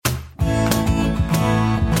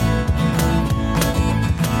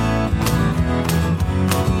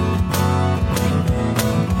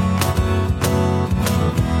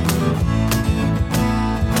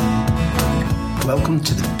welcome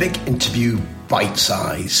to the Big Interview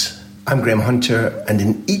Bite-Size. I'm Graham Hunter, and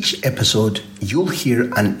in each episode, you'll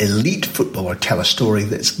hear an elite footballer tell a story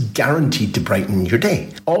that's guaranteed to brighten your day.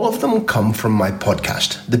 All of them come from my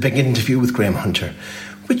podcast, The Big Interview with Graham Hunter,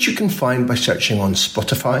 which you can find by searching on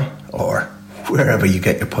Spotify or wherever you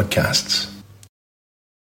get your podcasts.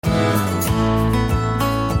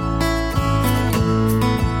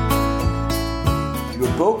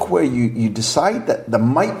 Your book where you decide that there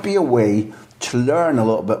might be a way to learn a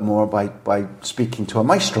little bit more by speaking to a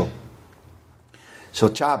maestro. So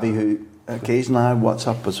Xavi, who occasionally I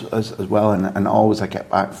WhatsApp as well, and always I get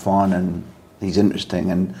back fun, and he's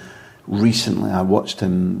interesting. And recently I watched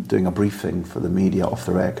him doing a briefing for the media off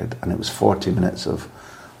the record, and it was 40 minutes of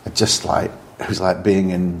it was like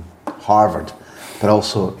being in Harvard, but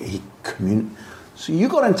also So you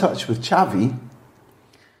got in touch with Xavi.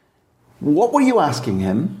 What were you asking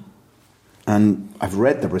him? And I've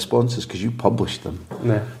read the responses because you published them.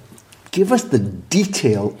 Yeah. Give us the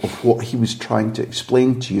detail of what he was trying to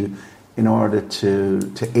explain to you in order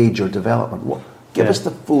to aid your development. Give us the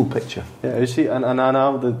full picture. Yeah, you see, and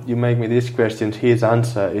now that you make me these questions, his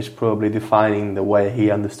answer is probably defining the way he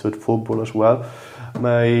understood football as well.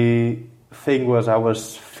 My thing was I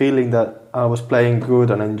was feeling that I was playing good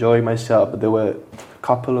and enjoying myself, but there were a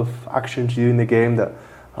couple of actions during the game that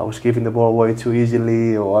I was giving the ball away too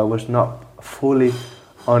easily, or I was not fully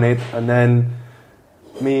on it. And then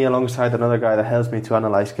me alongside another guy that helps me to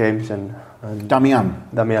analyze games and Damian,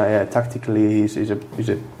 yeah, tactically I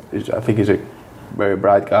think he's a very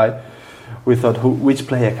bright guy. We thought, which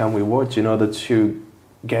player can we watch in order to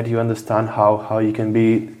get you understand how you can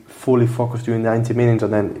be fully focused during 90 minutes.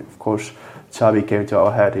 And then of course Xavi came to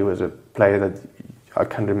our head. He was a player that I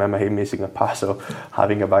can't remember him missing a pass or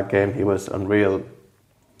having a bad game. He was unreal.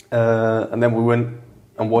 And then we went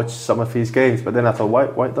and watched some of his games, but then I thought,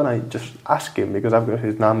 why don't I just ask him, because I've got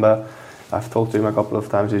his number. I've talked to him a couple of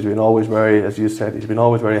times. He's been always very, as you said, he's been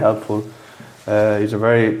always very helpful. He's a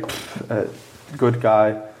very good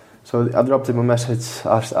guy. So I dropped him a message,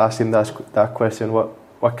 asked him that question,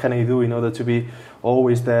 what can I do in order to be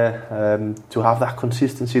always there, to have that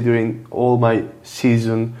consistency during all my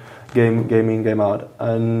season, game in, game out.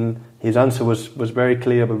 And his answer was very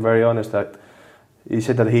clear but very honest. That he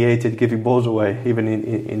said that he hated giving balls away, even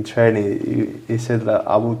in training. He said that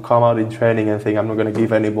I would come out in training and think, I'm not going to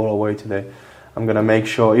give any ball away today. I'm going to make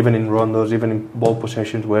sure, even in rondos, even in ball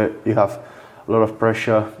possessions where you have a lot of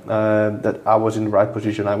pressure, that I was in the right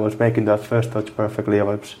position. I was making that first touch perfectly. I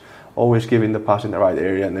was always giving the pass in the right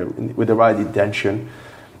area and with the right intention.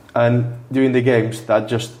 And during the games, that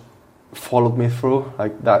just followed me through,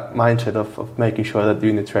 like that mindset of making sure that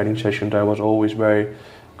during the training sessions I was always very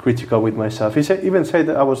critical with myself. He even said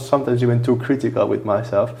that I was sometimes even too critical with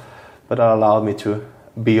myself, but that allowed me to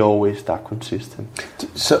be always that consistent.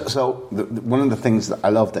 So one of the things that I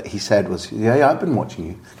loved that he said was, yeah, I've been watching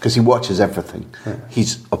you, because he watches everything. Yeah.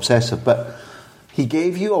 He's obsessive, but he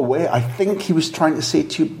gave you a way. I think he was trying to say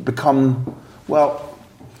to you,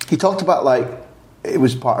 he talked about like it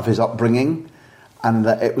was part of his upbringing, and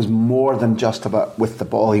that it was more than just about with the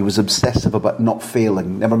ball. He was obsessive about not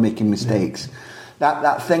failing, never making mistakes. Yeah.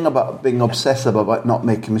 That thing about being obsessive about not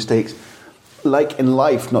making mistakes, like in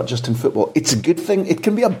life, not just in football, it's a good thing. It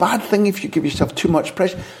can be a bad thing if you give yourself too much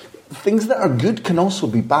pressure. Things that are good can also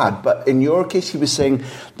be bad. But in your case, he was saying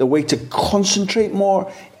the way to concentrate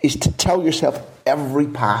more is to tell yourself every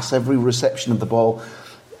pass, every reception of the ball,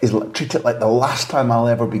 treat it like the last time I'll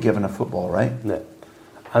ever be given a football, right? Yeah.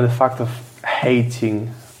 And the fact of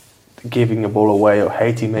hating giving a ball away or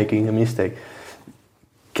hating making a mistake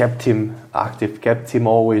kept him active, kept him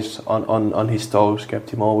always on his toes,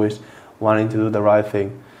 kept him always wanting to do the right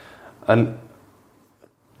thing. And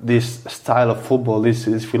this style of football, this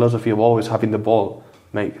philosophy of always having the ball,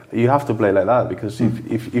 you have to play like that, because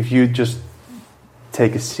if you just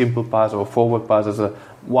take a simple pass or a forward pass as a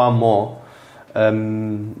one more,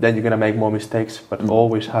 then you're going to make more mistakes. But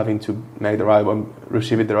always having to make the right one,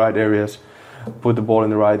 receive it the right areas, put the ball in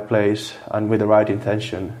the right place and with the right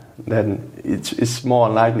intention, then it's more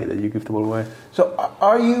unlikely that you give the ball away. So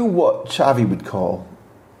are you what Xavi would call,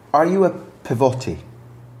 are you a pivote,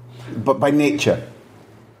 but by nature?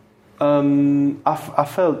 I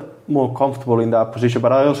felt more comfortable in that position,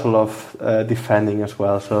 but I also love defending as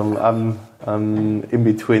well. So I'm in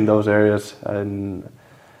between those areas and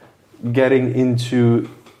getting into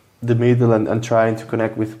the middle and trying to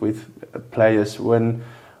connect with players. When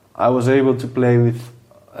I was able to play with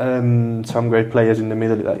some great players in the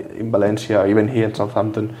middle, like in Valencia, even here in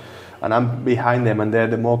Southampton, and I'm behind them and they're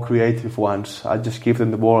the more creative ones. I just give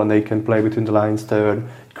them the ball and they can play between the lines there and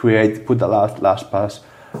create, put the last pass.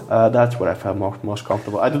 That's where I felt most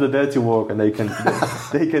comfortable. I do the dirty work, and they can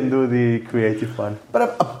they can do the creative one.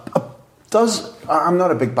 But I'm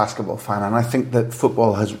not a big basketball fan, and I think that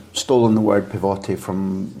football has stolen the word pivote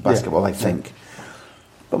from basketball, I think. Yeah.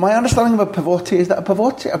 But my understanding of a pivote is that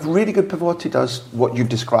a really good pivote does what you've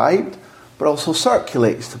described, but also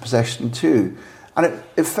circulates the possession too. And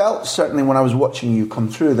it felt, certainly when I was watching you come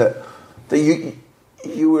through, that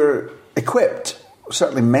you were equipped,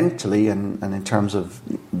 certainly mentally and in terms of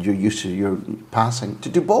your use of your passing, to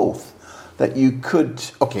do both. That you could,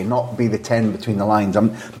 not be the 10 between the lines,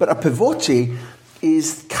 but a pivot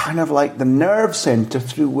is kind of like the nerve centre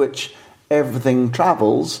through which everything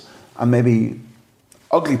travels, and maybe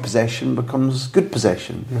ugly possession becomes good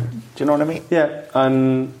possession. Mm. Do you know what I mean? Yeah,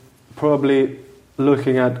 and probably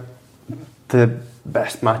looking at the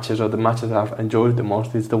best matches or the matches I've enjoyed the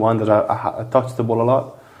most is the one that I touched the ball a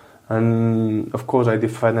lot. And of course I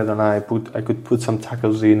defended and I could put some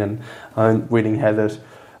tackles in and winning headers,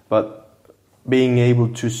 but being able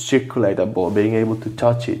to circulate that ball, being able to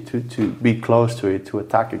touch it, to be close to it, to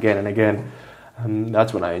attack again and again,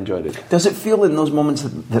 that's when I enjoyed it. Does it feel in those moments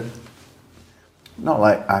that not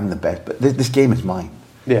like I'm the best, but this game is mine?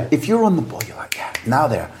 Yeah. If you're on the ball, you're like, now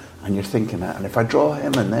there, and you're thinking that, and if I draw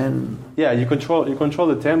him, and then you control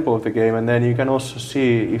the tempo of the game, and then you can also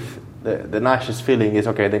see if the nicest feeling is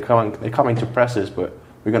they're coming to press us, but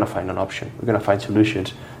we're gonna find an option, we're gonna find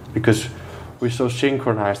solutions, because we're so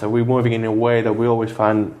synchronized that we're moving in a way that we always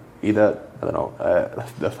find either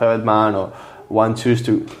the third man or 1-2s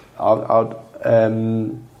to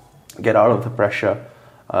get out of the pressure.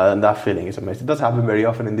 And that feeling is amazing. It doesn't happen very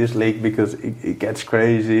often in this league because it gets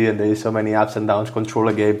crazy and there's so many ups and downs. Control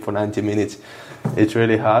a game for 90 minutes, it's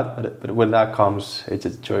really hard. But when that comes, it's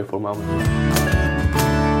a joyful moment.